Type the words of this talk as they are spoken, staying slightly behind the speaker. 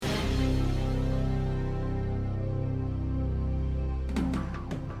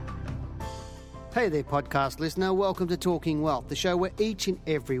Hey there, podcast listener. Welcome to Talking Wealth, the show where each and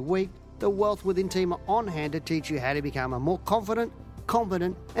every week the Wealth Within team are on hand to teach you how to become a more confident,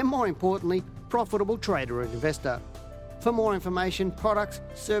 competent, and more importantly, profitable trader and investor. For more information, products,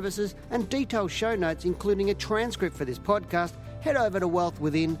 services, and detailed show notes, including a transcript for this podcast, head over to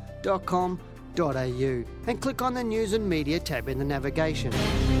wealthwithin.com.au and click on the News and Media tab in the navigation.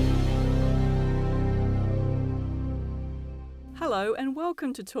 Hello and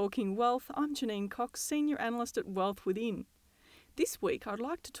welcome to Talking Wealth. I'm Janine Cox, Senior Analyst at Wealth Within. This week I'd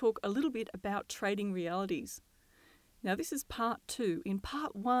like to talk a little bit about trading realities. Now this is part 2. In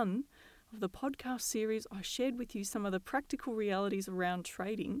part 1 of the podcast series, I shared with you some of the practical realities around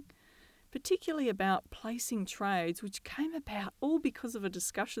trading, particularly about placing trades, which came about all because of a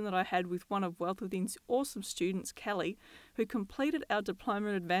discussion that I had with one of Wealth Within's awesome students, Kelly, who completed our Diploma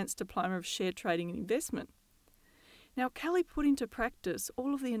and Advanced Diploma of Share Trading and Investment. Now, Kelly put into practice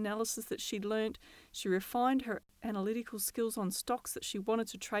all of the analysis that she'd learnt. She refined her analytical skills on stocks that she wanted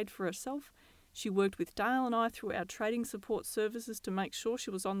to trade for herself. She worked with Dale and I through our trading support services to make sure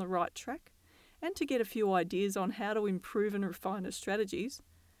she was on the right track and to get a few ideas on how to improve and refine her strategies.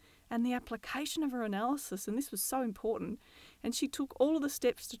 And the application of her analysis, and this was so important, and she took all of the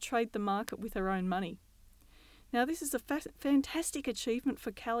steps to trade the market with her own money. Now, this is a fantastic achievement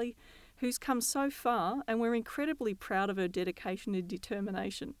for Kelly, who's come so far, and we're incredibly proud of her dedication and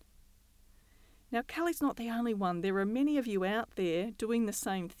determination. Now, Kelly's not the only one. There are many of you out there doing the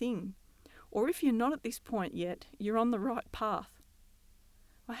same thing. Or if you're not at this point yet, you're on the right path.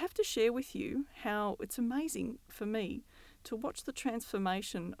 I have to share with you how it's amazing for me to watch the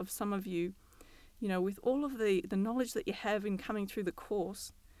transformation of some of you, with all of the knowledge that you have in coming through the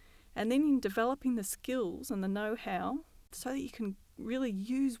course, and then in developing the skills and the know-how so that you can really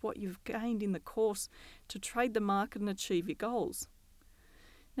use what you've gained in the course to trade the market and achieve your goals.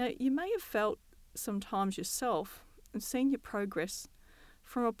 Now, you may have felt sometimes yourself and seen your progress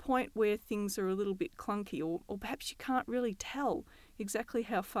from a point where things are a little bit clunky, or perhaps you can't really tell exactly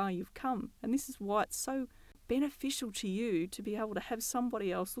how far you've come. And this is why it's so beneficial to you to be able to have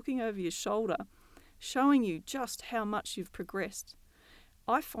somebody else looking over your shoulder, showing you just how much you've progressed.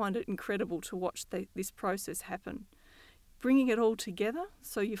 I find it incredible to watch this process happen, bringing it all together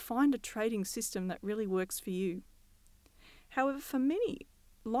so you find a trading system that really works for you. However, for many,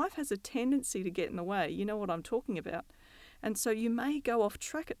 life has a tendency to get in the way. You know what I'm talking about. And so you may go off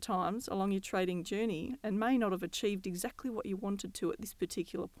track at times along your trading journey and may not have achieved exactly what you wanted to at this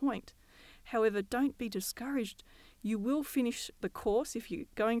particular point. However, don't be discouraged. You will finish the course if you're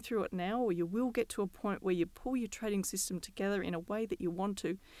going through it now, or you will get to a point where you pull your trading system together in a way that you want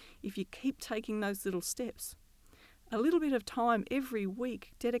to if you keep taking those little steps. A little bit of time every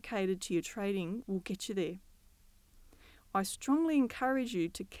week dedicated to your trading will get you there. I strongly encourage you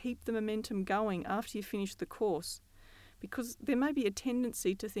to keep the momentum going after you finish the course, because there may be a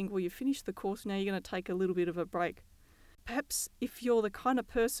tendency to think, well, you finished the course, now you're going to take a little bit of a break. Perhaps if you're the kind of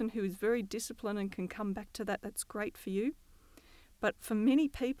person who is very disciplined and can come back to that, that's great for you. But for many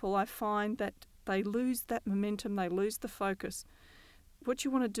people, I find that they lose that momentum, they lose the focus. What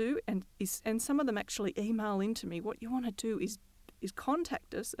you want to do, and some of them actually email into me, what you want to do is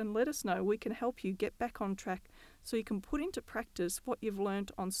contact us and let us know. We can help you get back on track so you can put into practice what you've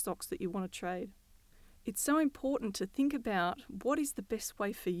learnt on stocks that you want to trade. It's so important to think about what is the best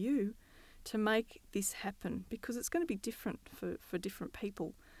way for you to make this happen, because it's going to be different for different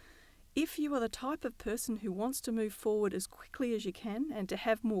people. If you are the type of person who wants to move forward as quickly as you can and to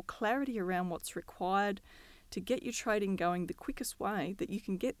have more clarity around what's required to get your trading going, the quickest way that you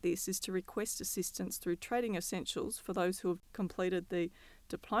can get this is to request assistance through Trading Essentials for those who have completed the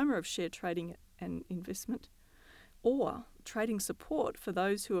Diploma of Share Trading and Investment, or Trading Support for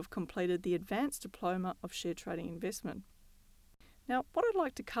those who have completed the Advanced Diploma of Share Trading Investment. Now, what I'd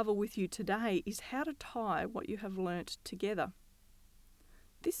like to cover with you today is how to tie what you have learnt together.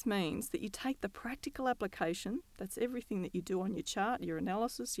 This means that you take the practical application, that's everything that you do on your chart, your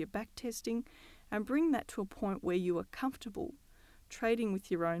analysis, your back testing, and bring that to a point where you are comfortable trading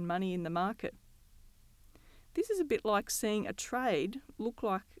with your own money in the market. This is a bit like seeing a trade look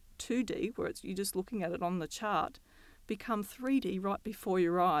like 2D, where you're just looking at it on the chart, become 3D right before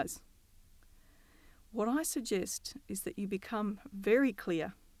your eyes. What I suggest is that you become very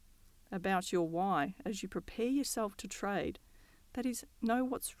clear about your why as you prepare yourself to trade. That is, know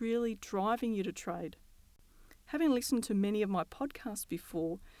what's really driving you to trade. Having listened to many of my podcasts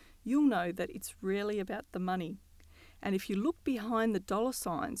before, you'll know that it's rarely about the money. And if you look behind the dollar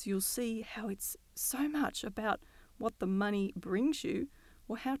signs, you'll see how it's so much about what the money brings you,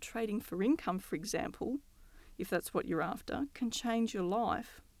 or how trading for income, for example, if that's what you're after, can change your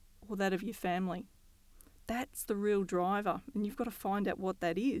life or that of your family? That's the real driver, and you've got to find out what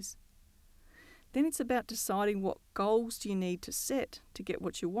that is. Then it's about deciding what goals do you need to set to get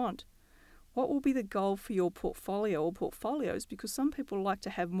what you want. What will be the goal for your portfolio or portfolios? Because some people like to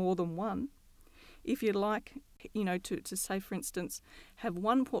have more than one. If you'd like, to say, for instance, have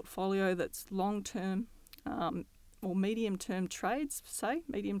one portfolio that's long-term or medium-term trades, say,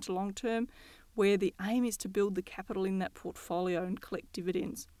 medium to long-term, where the aim is to build the capital in that portfolio and collect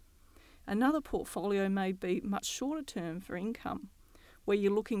dividends. Another portfolio may be much shorter term for income, where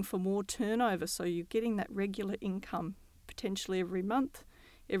you're looking for more turnover, so you're getting that regular income potentially every month,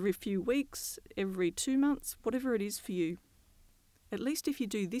 every few weeks, every 2 months, whatever it is for you. At least if you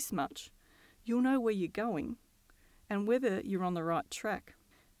do this much, you'll know where you're going and whether you're on the right track.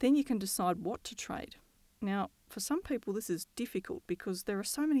 Then you can decide what to trade. Now, for some people this is difficult because there are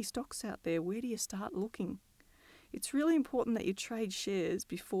so many stocks out there. Where do you start looking? It's really important that you trade shares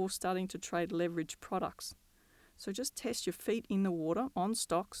before starting to trade leveraged products. So just test your feet in the water on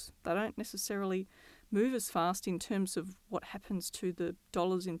stocks. They don't necessarily move as fast in terms of what happens to the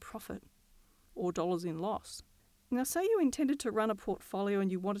dollars in profit or dollars in loss. Now, say you intended to run a portfolio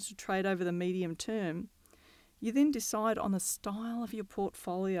and you wanted to trade over the medium term. You then decide on the style of your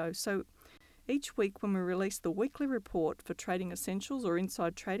portfolio. So each week when we release the weekly report for Trading Essentials or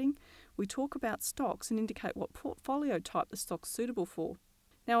Inside Trading, we talk about stocks and indicate what portfolio type the stock's suitable for.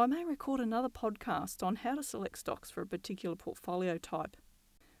 Now, I may record another podcast on how to select stocks for a particular portfolio type.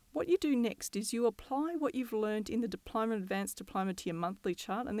 What you do next is you apply what you've learned in the Diploma and Advanced Diploma to your monthly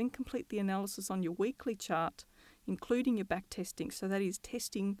chart and then complete the analysis on your weekly chart, including your back testing. So that is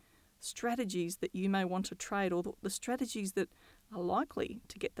testing strategies that you may want to trade or the strategies that are likely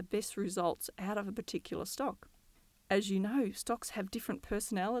to get the best results out of a particular stock. As you know, stocks have different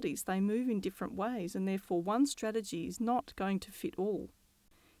personalities. They move in different ways, and therefore one strategy is not going to fit all.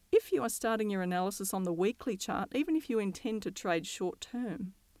 If you are starting your analysis on the weekly chart, even if you intend to trade short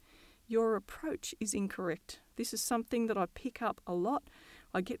term, your approach is incorrect. This is something that I pick up a lot.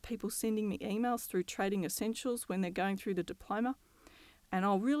 I get people sending me emails through Trading Essentials when they're going through the diploma, and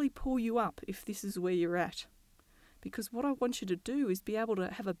I'll really pull you up if this is where you're at. Because what I want you to do is be able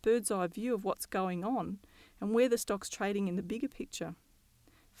to have a bird's eye view of what's going on and where the stock's trading in the bigger picture.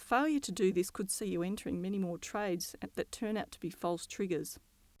 Failure to do this could see you entering many more trades that turn out to be false triggers.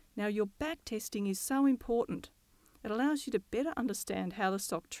 Now, your back testing is so important. It allows you to better understand how the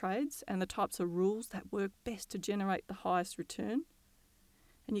stock trades and the types of rules that work best to generate the highest return.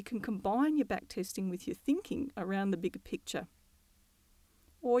 And you can combine your back testing with your thinking around the bigger picture.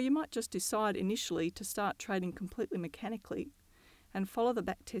 Or you might just decide initially to start trading completely mechanically and follow the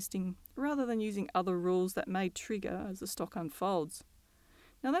back testing rather than using other rules that may trigger as the stock unfolds.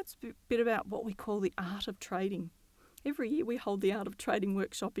 Now, that's a bit about what we call the art of trading. Every year we hold the Art of Trading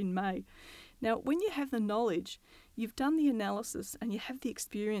workshop in May. Now, when you have the knowledge, you've done the analysis and you have the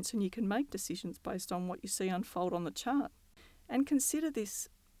experience and you can make decisions based on what you see unfold on the chart. And consider this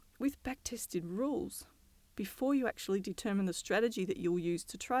with back-tested rules before you actually determine the strategy that you'll use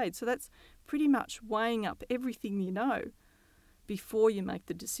to trade. So that's pretty much weighing up everything you know before you make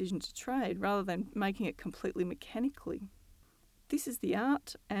the decision to trade rather than making it completely mechanically. This is the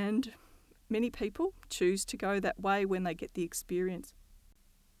art, and many people choose to go that way when they get the experience.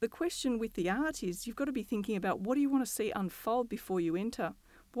 The question with the art is you've got to be thinking about what do you want to see unfold before you enter?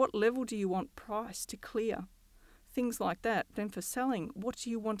 What level do you want price to clear? Things like that. Then for selling, what do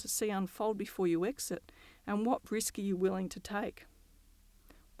you want to see unfold before you exit? And what risk are you willing to take?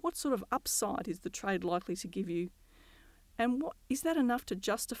 What sort of upside is the trade likely to give you? And is that enough to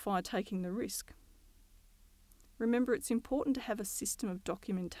justify taking the risk? Remember, it's important to have a system of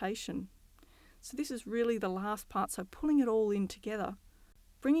documentation. So this is really the last part, so pulling it all in together.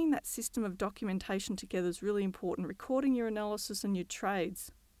 Bringing that system of documentation together is really important, recording your analysis and your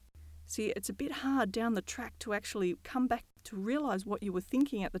trades. See, it's a bit hard down the track to actually come back to realise what you were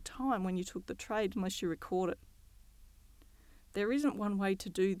thinking at the time when you took the trade unless you record it. There isn't one way to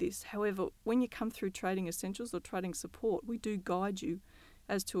do this. However, when you come through Trading Essentials or Trading Support, we do guide you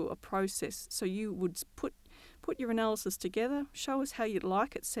as to a process. So you would put your analysis together, show us how you'd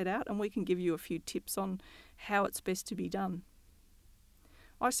like it set out, and we can give you a few tips on how it's best to be done.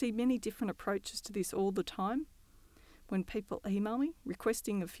 I see many different approaches to this all the time when people email me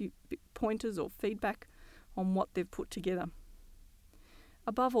requesting a few pointers or feedback on what they've put together.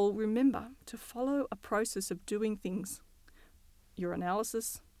 Above all, remember to follow a process of doing things. Your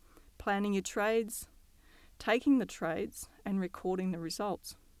analysis, planning your trades, taking the trades, and recording the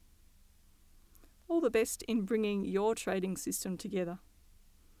results. All the best in bringing your trading system together.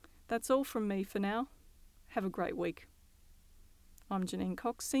 That's all from me for now. Have a great week. I'm Janine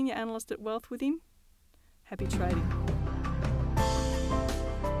Cox, Senior Analyst at Wealth Within. Happy trading.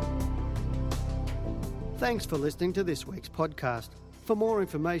 Thanks for listening to this week's podcast. For more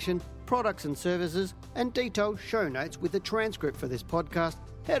information, products and services, and detailed show notes with a transcript for this podcast,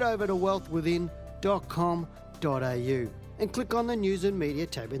 head over to wealthwithin.com.au and click on the News and Media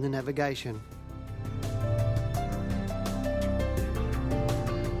tab in the navigation.